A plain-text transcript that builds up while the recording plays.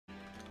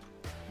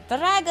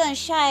Dragon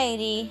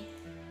Shady.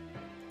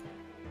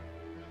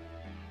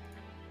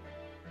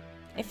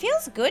 It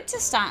feels good to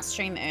start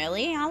stream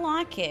early. I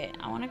like it.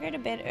 I want to go to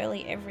bed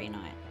early every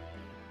night.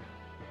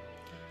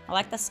 I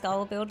like the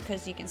skull build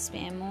because you can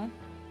spam more.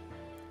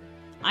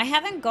 I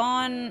haven't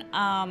gone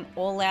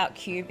all out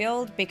Q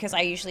build because I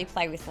usually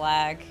play with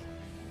lag.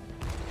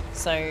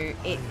 So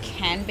it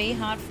can be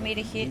hard for me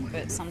to hit,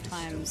 but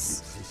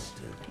sometimes,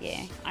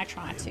 yeah, I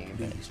try to.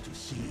 But...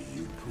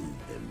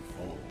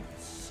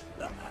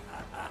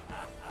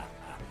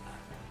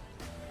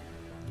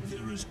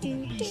 There is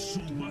only so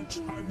much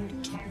I will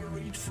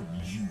tolerate from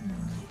you.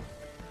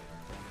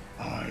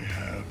 I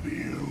have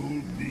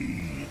ill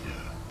need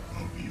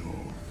of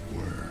your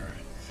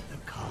words. The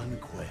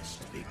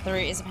conquest begins. The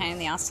route is a pain in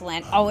the ass to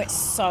land. Oh, it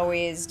so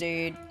is,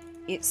 dude.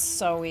 It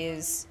so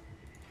is.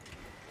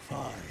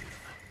 5,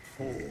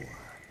 4,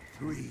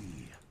 3.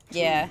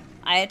 Yeah,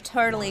 I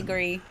totally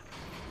agree.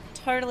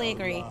 Totally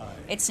agree.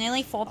 It's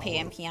nearly 4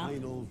 PM here.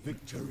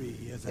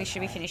 We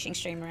should be finishing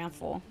stream around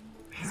 4.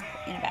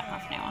 In about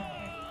half an hour.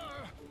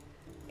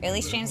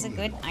 Early streams are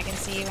good. I can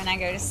see you when I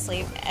go to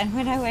sleep and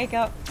when I wake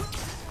up.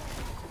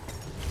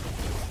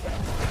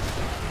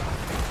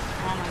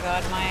 Oh my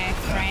god, my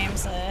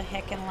frames are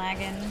heckin'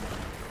 lagging.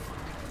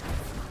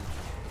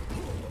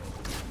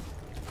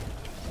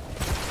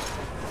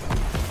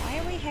 Why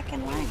are we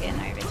heckin' lagging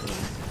over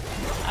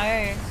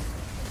here? Oh.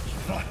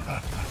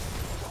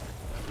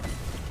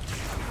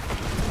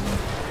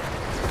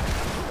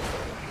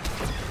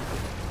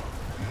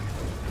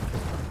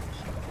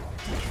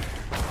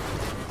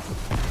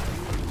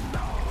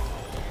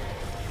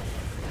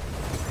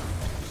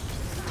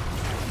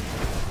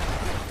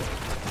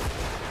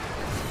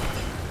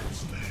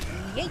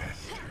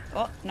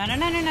 Oh, no, no,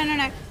 no, no, no, no,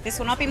 no. This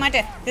will not be my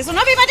death. This will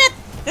not be my death.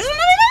 This will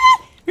not be my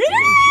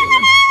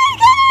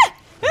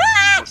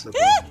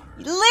death.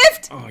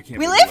 Lift. Oh, I can't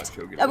we lift?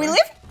 Are we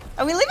live?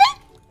 Are we living?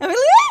 Are we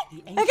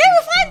living? Okay,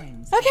 we're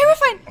fine. Okay, we're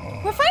fine.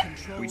 We're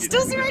fine.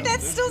 Still 0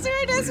 deaths. Still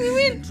 0 deaths. We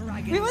win.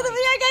 We won the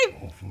video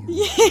game.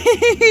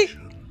 Yay.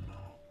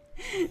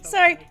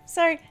 Sorry,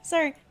 sorry,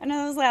 sorry. I know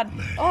that was loud.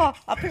 Oh,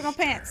 I'll poop my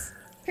pants.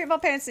 Poop my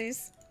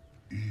pantsies.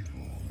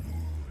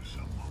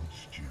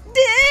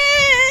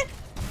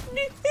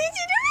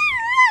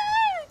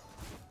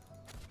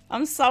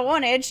 I'm so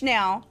on edge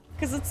now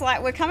because it's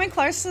like we're coming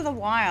close to the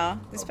wire.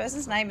 This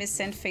person's name is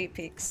Send Feet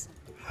Pics.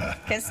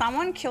 Can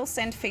someone kill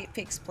Send Feet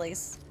Pics,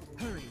 please?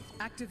 Hurry,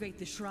 activate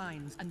the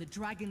shrines and the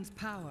dragon's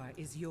power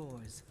is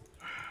yours.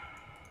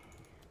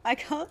 I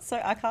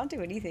can't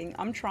do anything.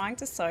 I'm trying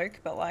to soak,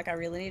 but like I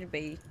really need to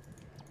be.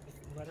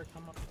 Let her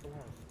come up to the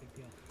wall. Big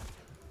deal.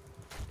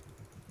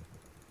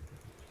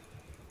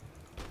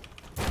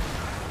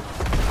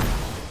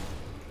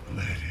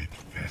 Let it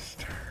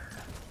fester.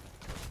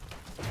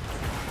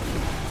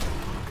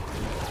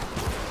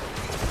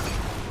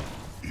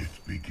 It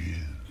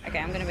begins. Okay,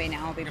 I'm gonna be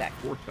now. I'll be back.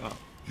 4 top.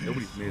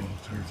 Nobody's mid.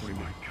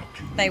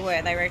 They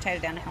were. They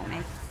rotated down to help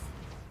me.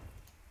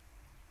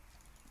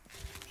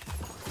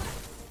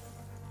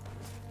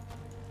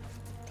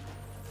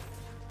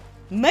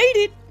 Made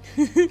it!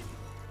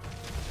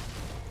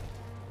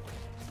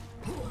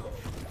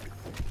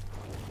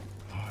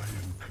 I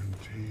am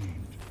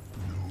contained.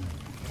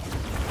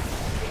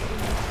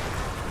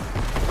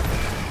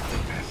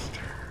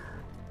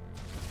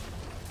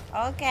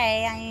 No.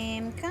 Okay, I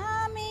am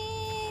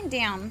coming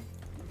down.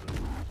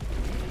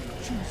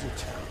 Choose a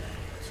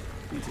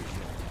talent.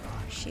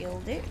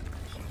 Shield it.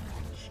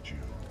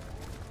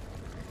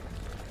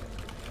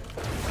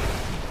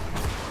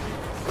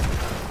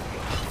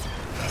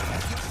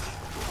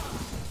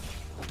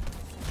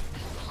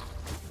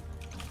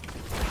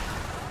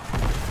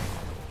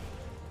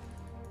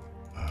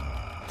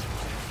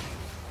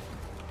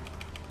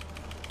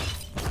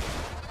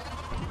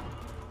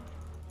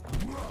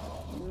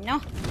 No.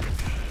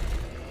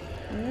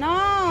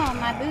 No,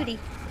 my booty.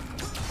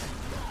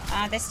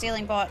 They're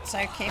stealing bot, so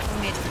careful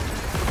mid.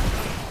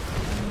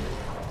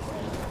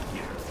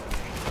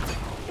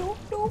 No,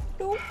 no,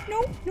 no,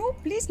 no, no,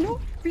 please no,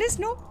 please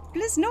no,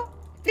 please no,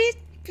 please,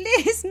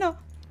 please no.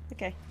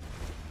 Okay.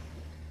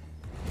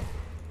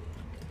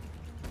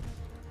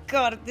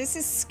 God, this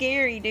is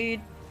scary, dude.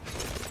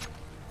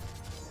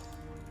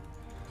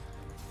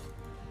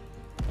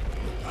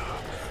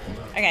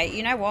 Okay,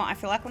 you know what? I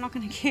feel like we're not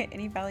going to get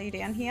any value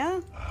down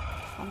here.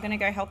 I'm going to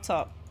go help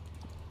top.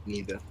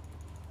 Neither.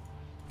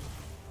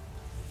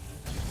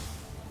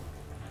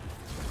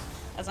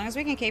 As long as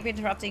we can keep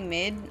interrupting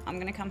mid, I'm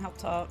going to come help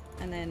top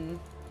and then...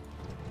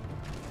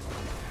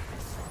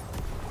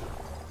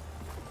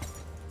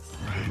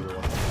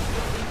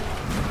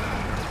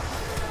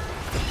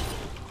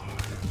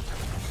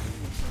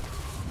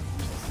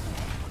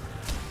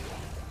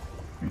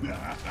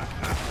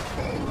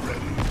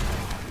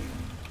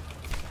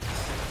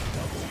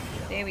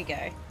 There we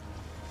go.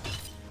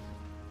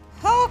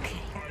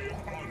 Okay.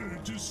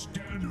 Just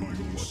stand by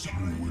your side.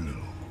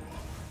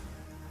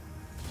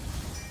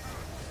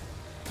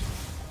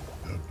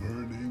 The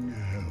burning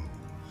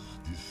hells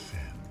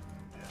descend.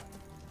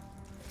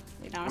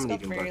 We know it's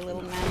got very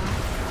little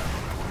mana.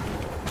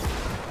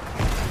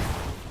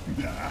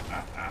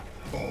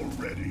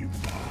 Already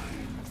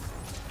mine.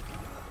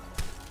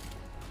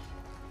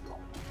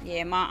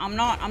 Yeah, I'm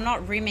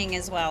not rimming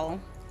as well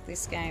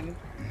this game.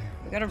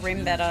 We gotta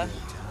rim better.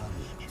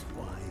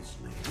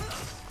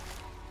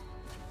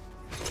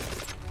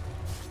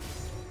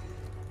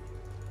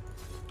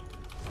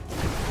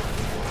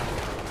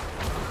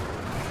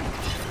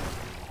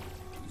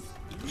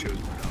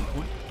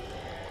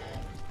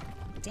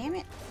 Damn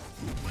it.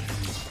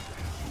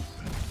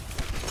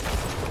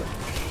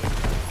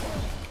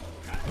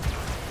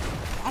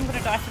 I'm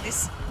gonna die for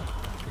this.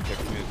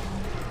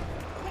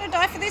 I'm gonna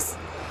die for this.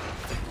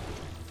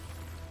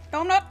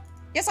 No, I'm not.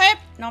 Yes, I am.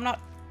 No, I'm not.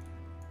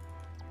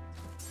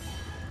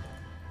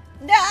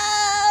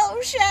 No,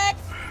 Shaq.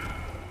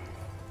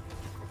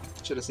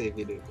 Should have saved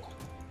you, dude.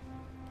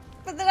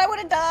 But then I would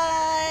have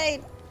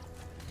died.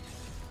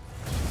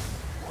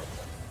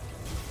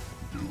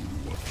 Do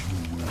what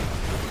you will.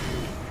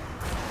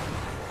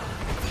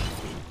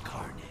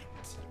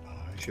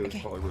 She was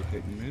probably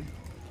rotating mid.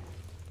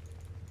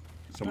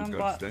 Someone's I'm got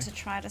about to to stay.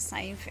 try to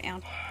save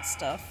our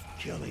stuff.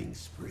 Killing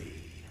spree.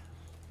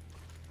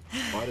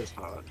 Bot is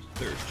hot.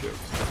 There's Chip.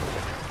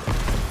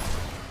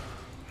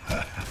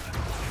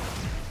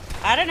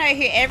 I don't know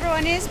who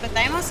everyone is, but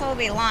they must all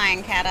be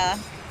lying, Kata.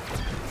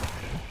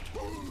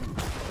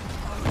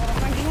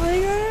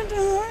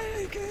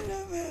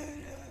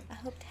 I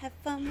hope to have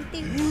fun with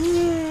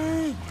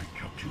you.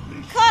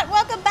 Cut,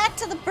 welcome back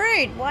to the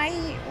brood. Why are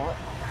you... What?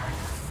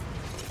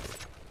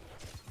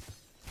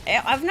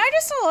 I've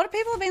noticed a lot of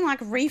people have been like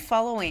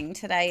re-following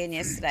today and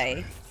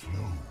yesterday.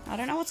 I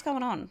don't know what's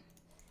going on.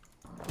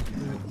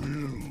 Your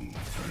will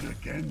turn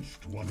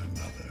against one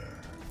another.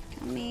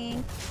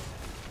 Coming.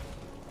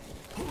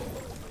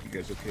 You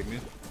guys okay,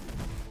 mid?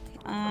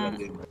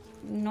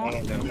 Not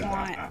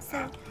quite.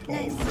 So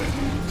nice.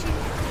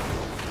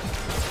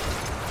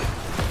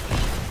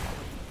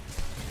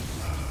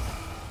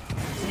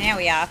 Now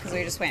we are, because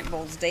we just went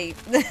balls deep.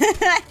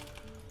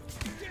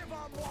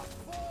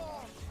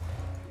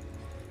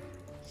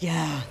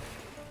 Yeah.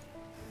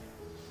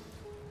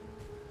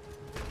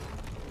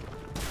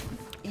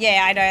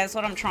 Yeah, I know, that's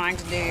what I'm trying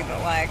to do,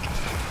 but like,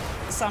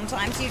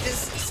 sometimes you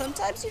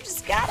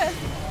just gotta.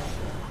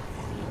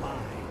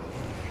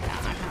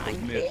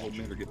 Hold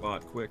mid or get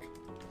bot, quick.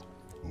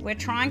 We're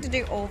trying to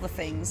do all the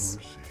things.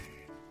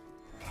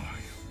 I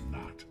am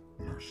not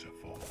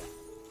merciful.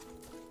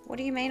 What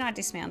do you mean I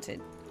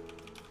dismounted?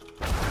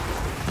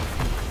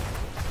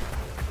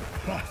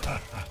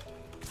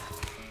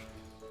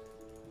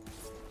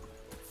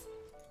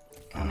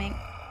 Coming.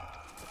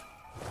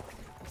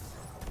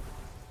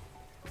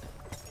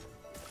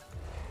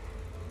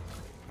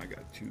 I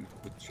got two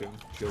with chill.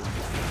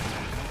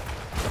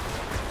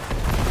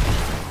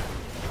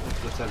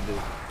 What's that do?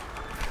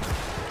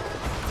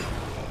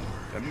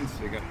 That means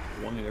they got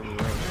one in every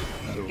round.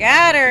 So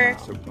Got her.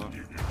 So far. Is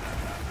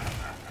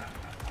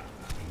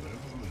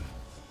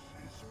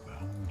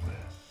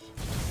boundless.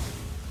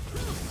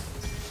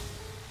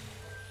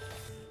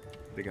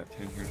 They got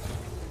 10 here.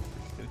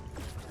 Good.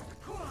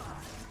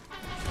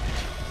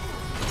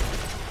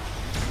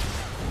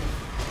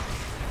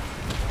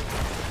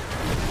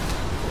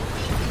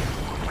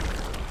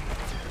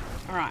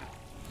 Alright.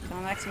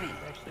 Come back to me.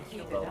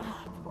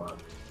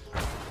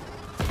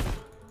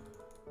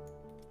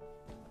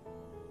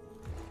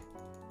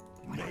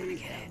 We're not gonna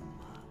get it.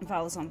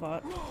 Val's on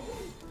bot.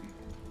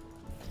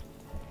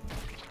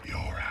 Your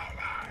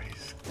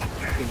allies. I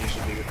think you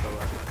should be good for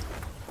that.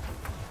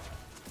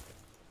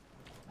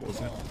 What was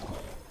that?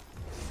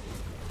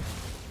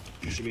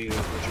 You should be good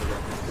for your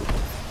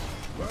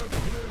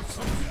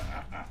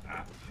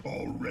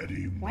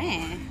Already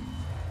Where?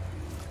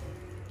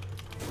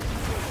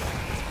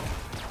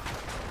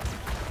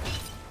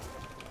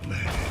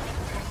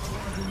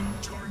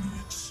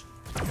 targets.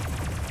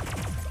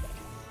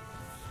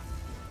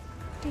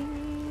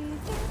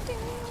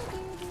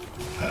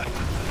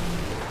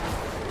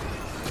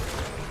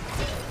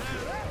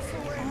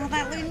 Oh,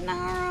 that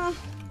Lunara.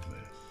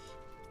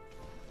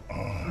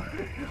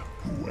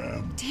 Who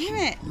am Damn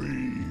it.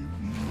 supreme.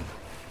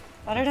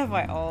 I don't have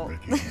my ult.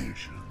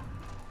 Recognition.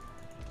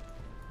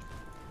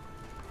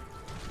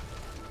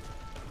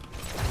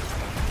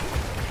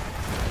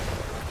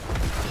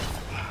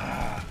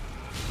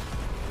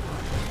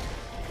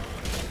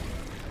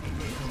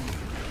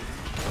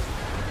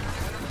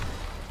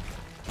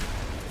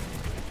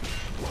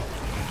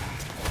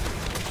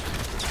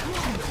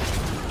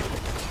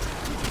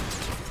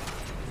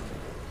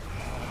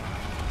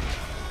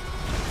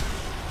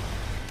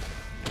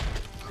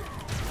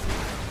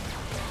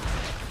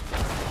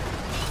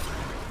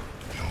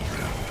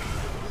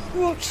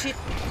 Oh, shit.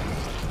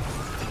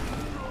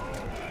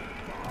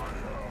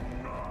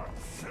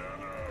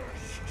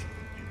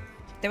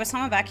 There was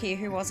someone back here.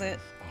 Who was it?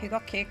 Who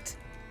got kicked?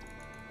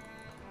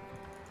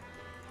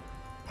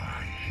 By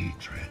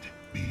hatred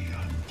be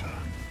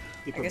undone.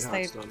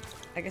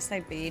 I guess they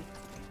beat.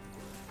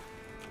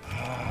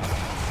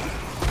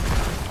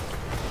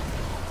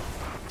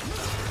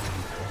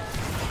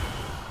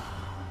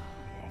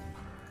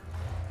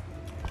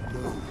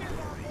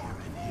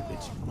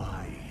 It's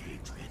my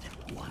hatred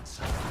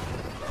once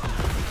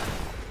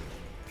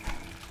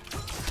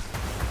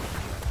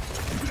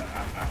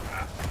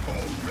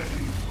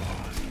already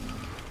mine.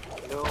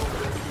 No.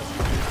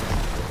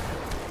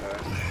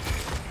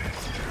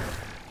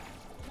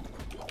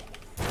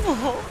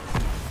 Oh.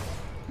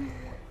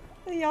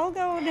 Y'all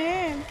going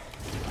in.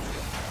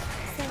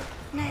 So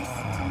nice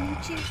to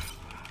meet you.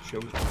 Show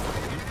it.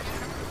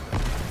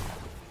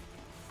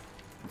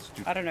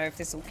 I don't know if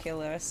this will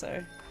kill her,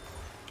 so.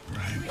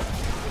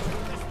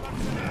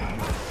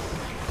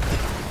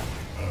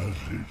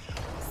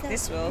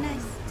 This will.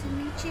 Nice to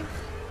meet you.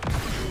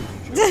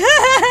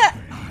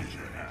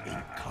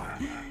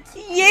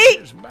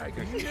 Yeet! It's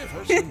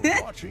magnificent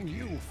watching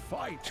you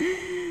fight.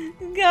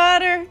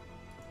 Got her.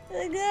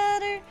 I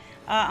got her.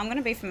 I'm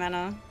gonna be for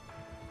mana.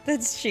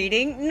 That's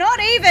cheating. Not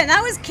even!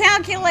 That was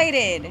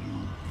calculated!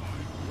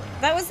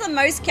 That was the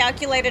most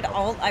calculated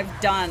ult I've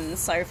done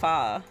so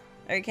far.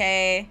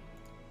 Okay?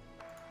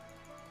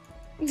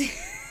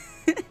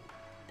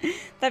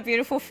 That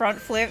beautiful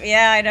front flip.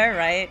 Yeah, I know,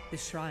 right? The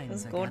shrines It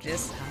was are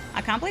gorgeous. gathered power.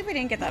 I can't believe we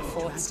didn't get that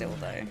fourth still,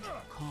 though.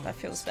 That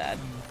feels bad.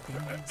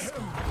 Stay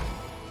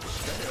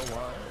a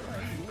while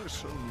and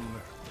listen.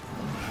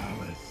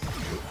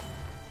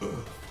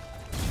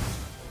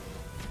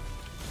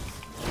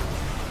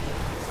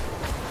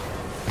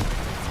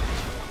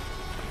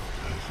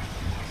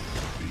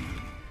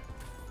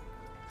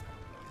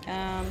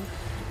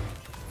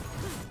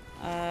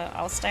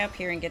 I'll stay up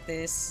here and get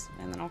this,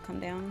 and then I'll come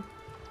down.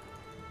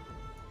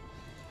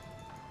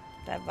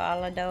 That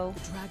Valado.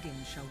 The dragon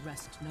shall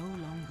rest no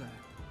longer.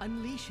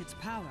 Unleash its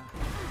power.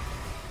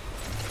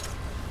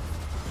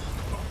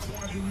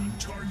 Acquiring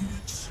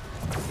targets.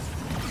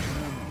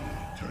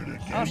 Turn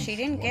against Oh, she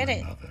didn't get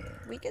it.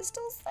 another. We can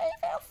still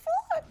save our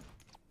fort.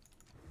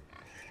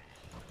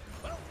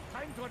 Well,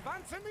 time to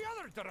advance in the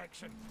other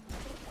direction.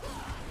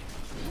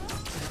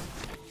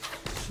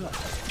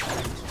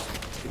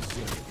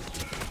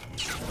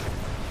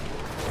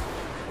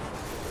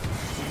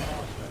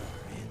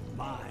 In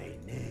my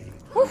name.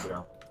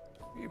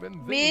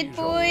 Even Mid these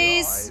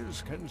boys. old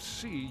eyes can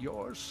see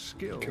your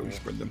skill. Can we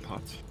spread them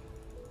pots?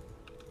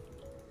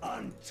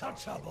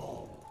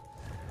 Untouchable.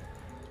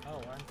 Oh,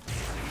 one.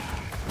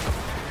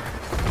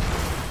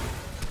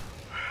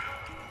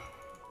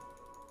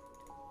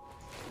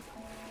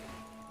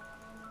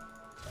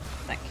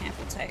 That camp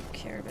will take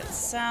care of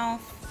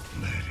itself.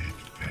 Let it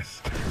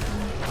fester.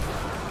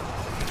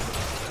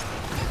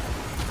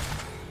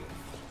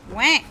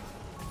 Whack!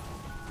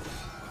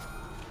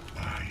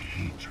 My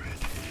hatred.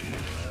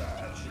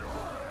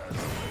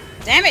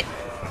 Damn it!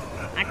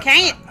 I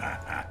can't!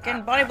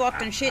 Getting body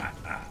blocked and shit.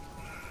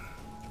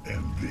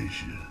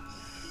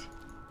 Ambitious.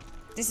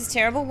 This is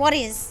terrible. What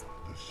is?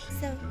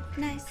 So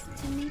nice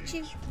to meet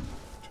you.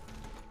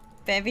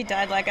 Baby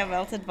died like a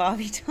melted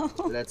Barbie doll.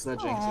 Let's not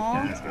jinx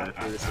Aw. it. Let's go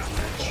through this as a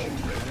match.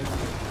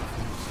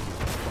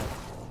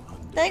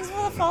 Thanks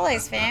for the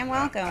follows, fam.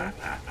 Welcome.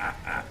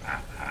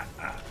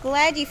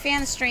 Glad you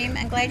found the stream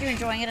and glad you're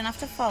enjoying it enough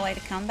to follow to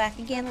come back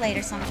again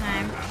later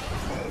sometime.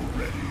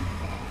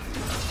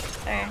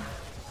 Okay.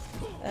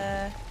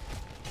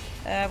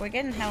 We're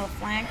getting hella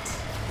flanked.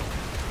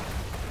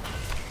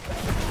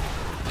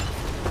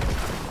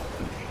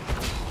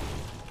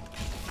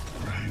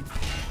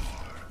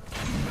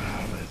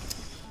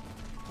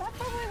 That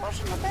probably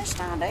wasn't the best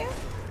idea.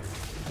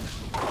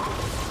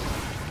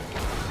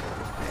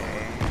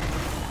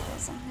 That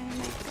was a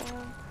haymaker.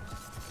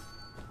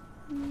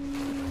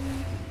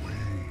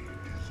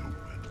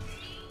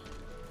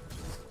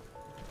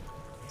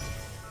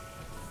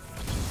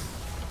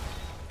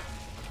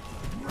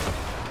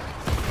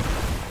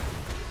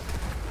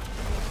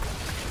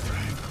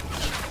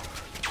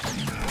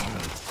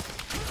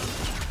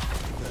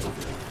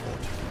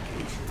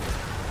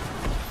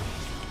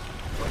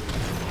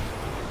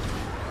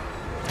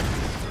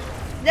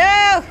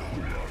 No!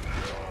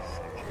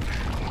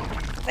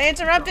 They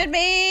interrupted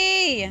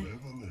me!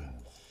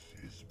 Benevolence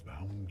is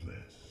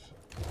boundless.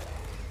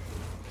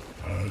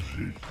 As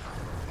it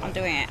I'm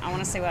doing it. I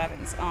want to see what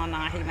happens. Oh no,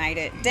 he made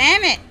it.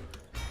 Damn it!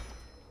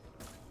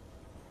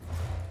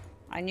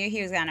 I knew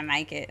he was going to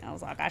make it. I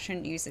was like, I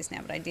shouldn't use this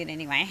now, but I did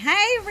anyway.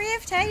 Hey,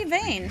 Rift, how you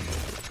been?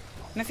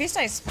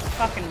 Mephisto's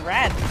fucking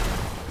rad.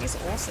 He's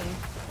awesome.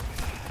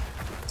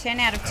 10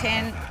 out of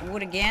 10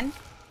 would again.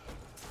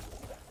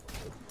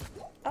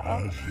 Uh-oh.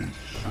 I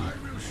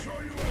will show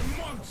you a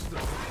monster.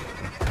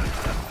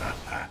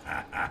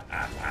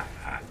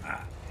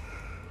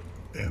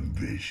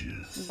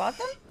 Ambitious. Bought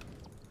them?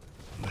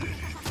 Let it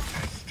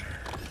fester.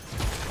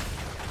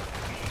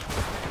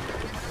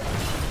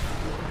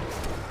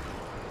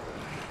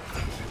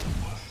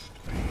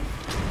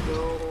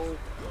 No.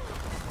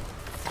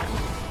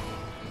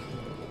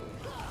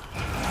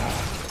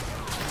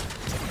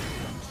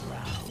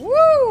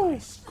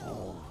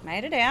 Woo!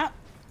 Made it out.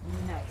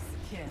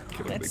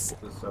 Kill a Let's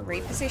big boy.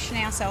 reposition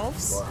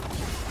ourselves.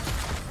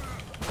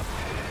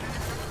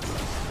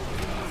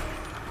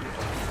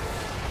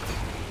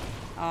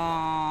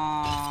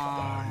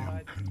 Oh,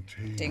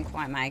 Contain Didn't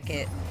quite make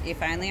it.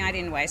 If only I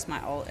didn't waste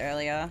my ult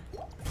earlier.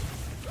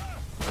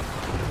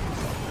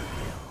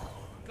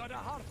 Got a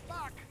heart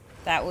back.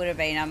 That would have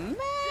been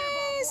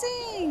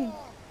amazing.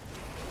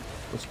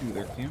 Let's do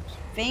their camps.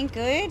 Being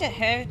good,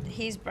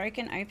 he's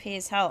broken OP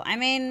as hell. I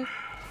mean,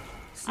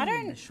 I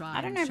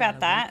don't know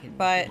about that,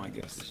 but My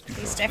guess is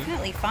he's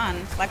definitely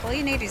fun. Like, all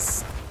you need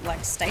is,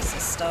 like,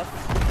 stasis stuff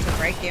to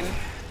break him.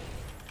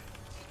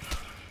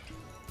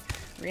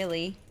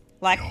 Really.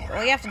 Like,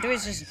 all you have to do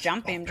is just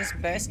jump him, just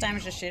burst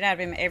damage the shit out of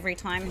him every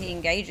time he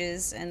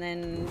engages, and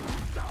then,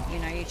 you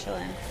know, you chill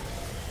him.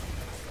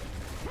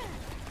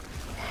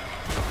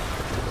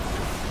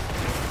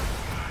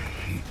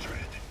 Hatred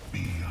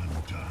be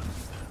undone.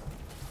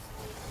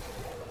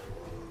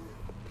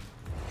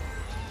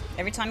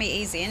 Every time he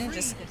ease in,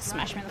 just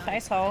smash him in the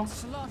face hole.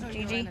 Slaughter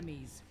your GG.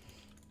 enemies.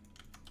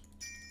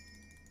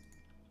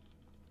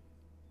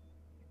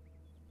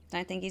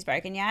 Don't think he's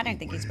broken. Yeah, I don't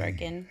think he's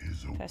broken,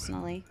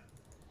 personally.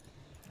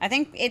 I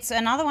think it's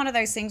another one of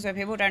those things where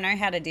people don't know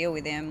how to deal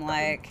with him,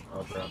 like...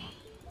 Okay.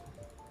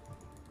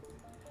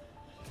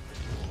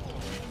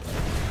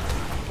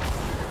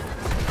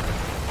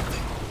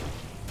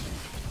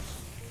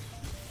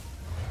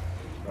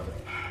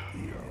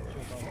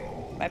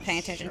 By paying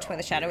attention to where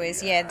the shadow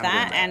is. Yeah,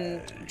 that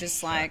and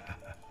just like...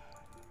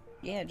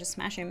 Yeah, just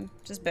smash him.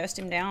 Just burst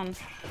him down.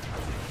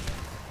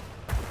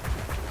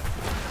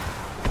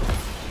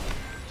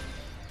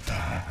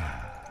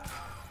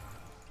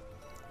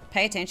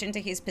 Pay attention to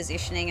his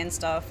positioning and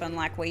stuff and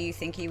like where you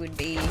think he would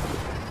be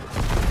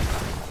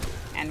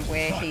and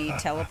where he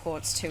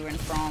teleports to and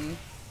from.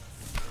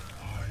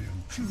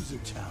 Choose a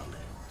talent.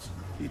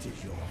 It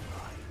is your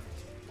right.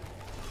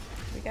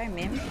 Here we go,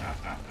 Mim.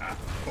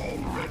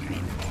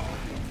 Already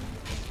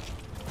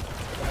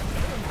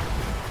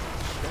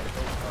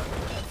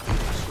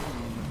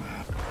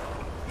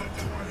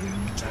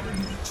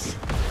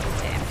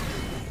Damn.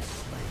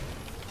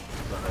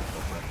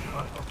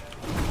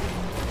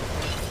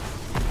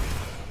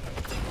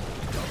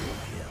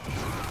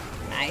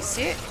 Nice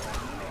it.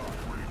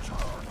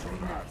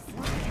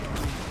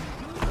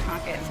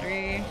 Can't get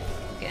through.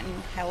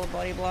 Getting hella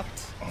body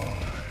blocked.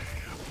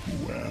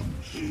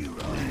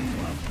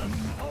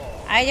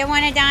 I don't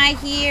want to die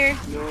here.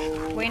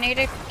 No. We need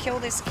to kill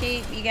this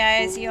kid, you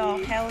guys.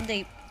 You're hella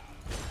deep.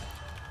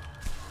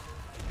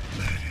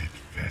 let it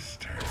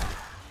fester.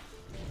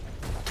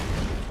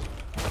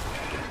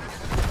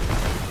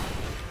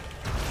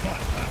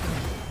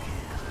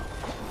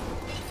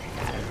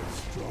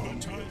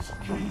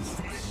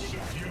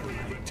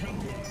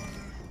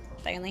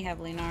 They only have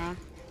Lunara.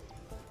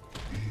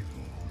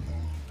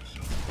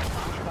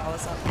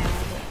 Ball's up now.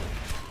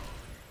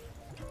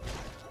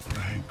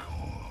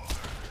 Rancor,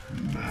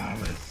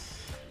 malice.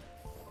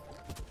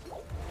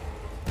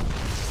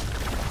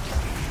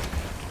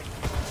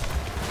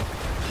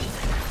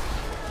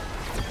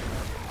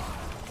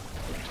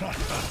 Out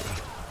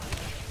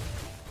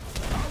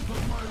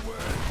of my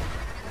way.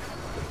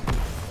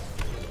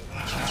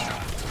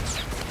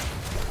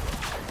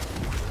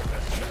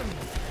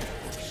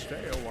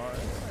 Stay a while.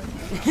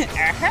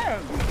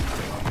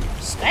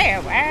 Stay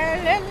a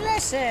while and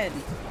listen.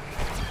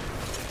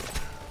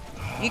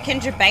 You can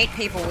debate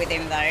people with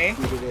him though.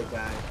 Look at that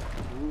guy.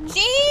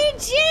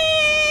 GG!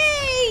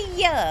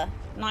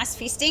 Nice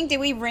fisting. Did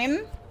we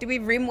rim? Did we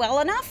rim well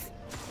enough?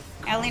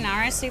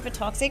 Elinara is super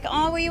toxic.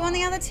 Oh, were you on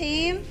the other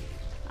team?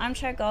 I'm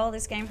Cho Gold.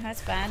 This game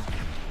hurts bad.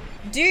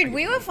 Dude,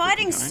 we were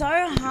fighting so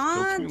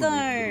hard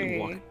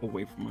though.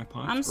 Away from my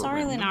pots I'm for a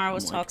sorry random. Linara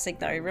was I'm like, toxic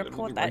though. they're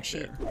Report literally that right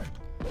shit. there.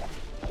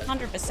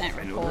 100%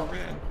 I know report. they're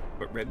red,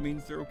 but red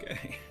means they're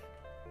okay.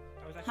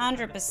 I was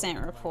actually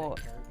 100% report.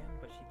 Kerrigan,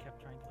 but she kept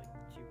trying to like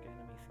juke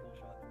enemy skill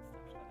shots and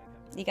stuff that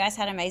I kept. You guys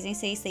had amazing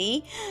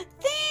CC.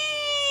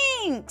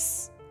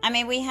 Thanks! I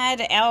mean, we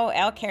had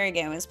our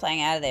Kerrigan was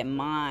playing out of their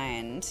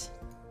mind.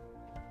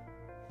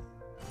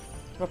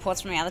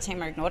 Reports from the other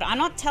team are ignored. I'm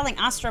not telling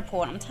us to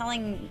report. I'm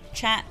telling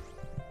chat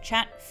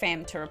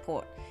fam to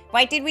report.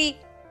 Wait, did we?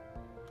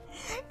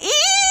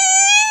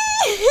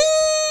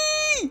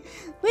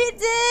 We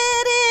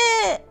did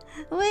it!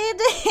 We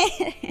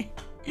did it!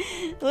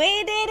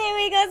 We did it!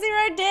 We got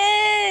 0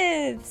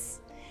 deaths!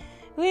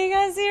 We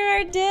got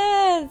 0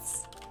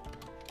 deaths!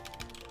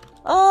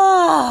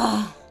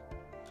 Oh!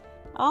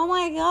 Oh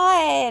my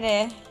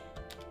god!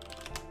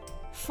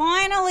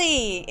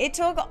 Finally! It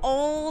took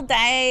all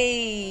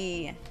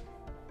day.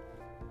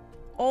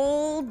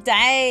 All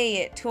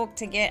day it took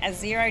to get a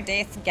 0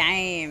 death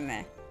game.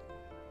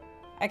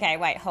 Okay,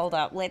 wait, hold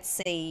up. Let's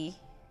see.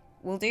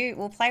 We'll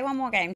play one more game.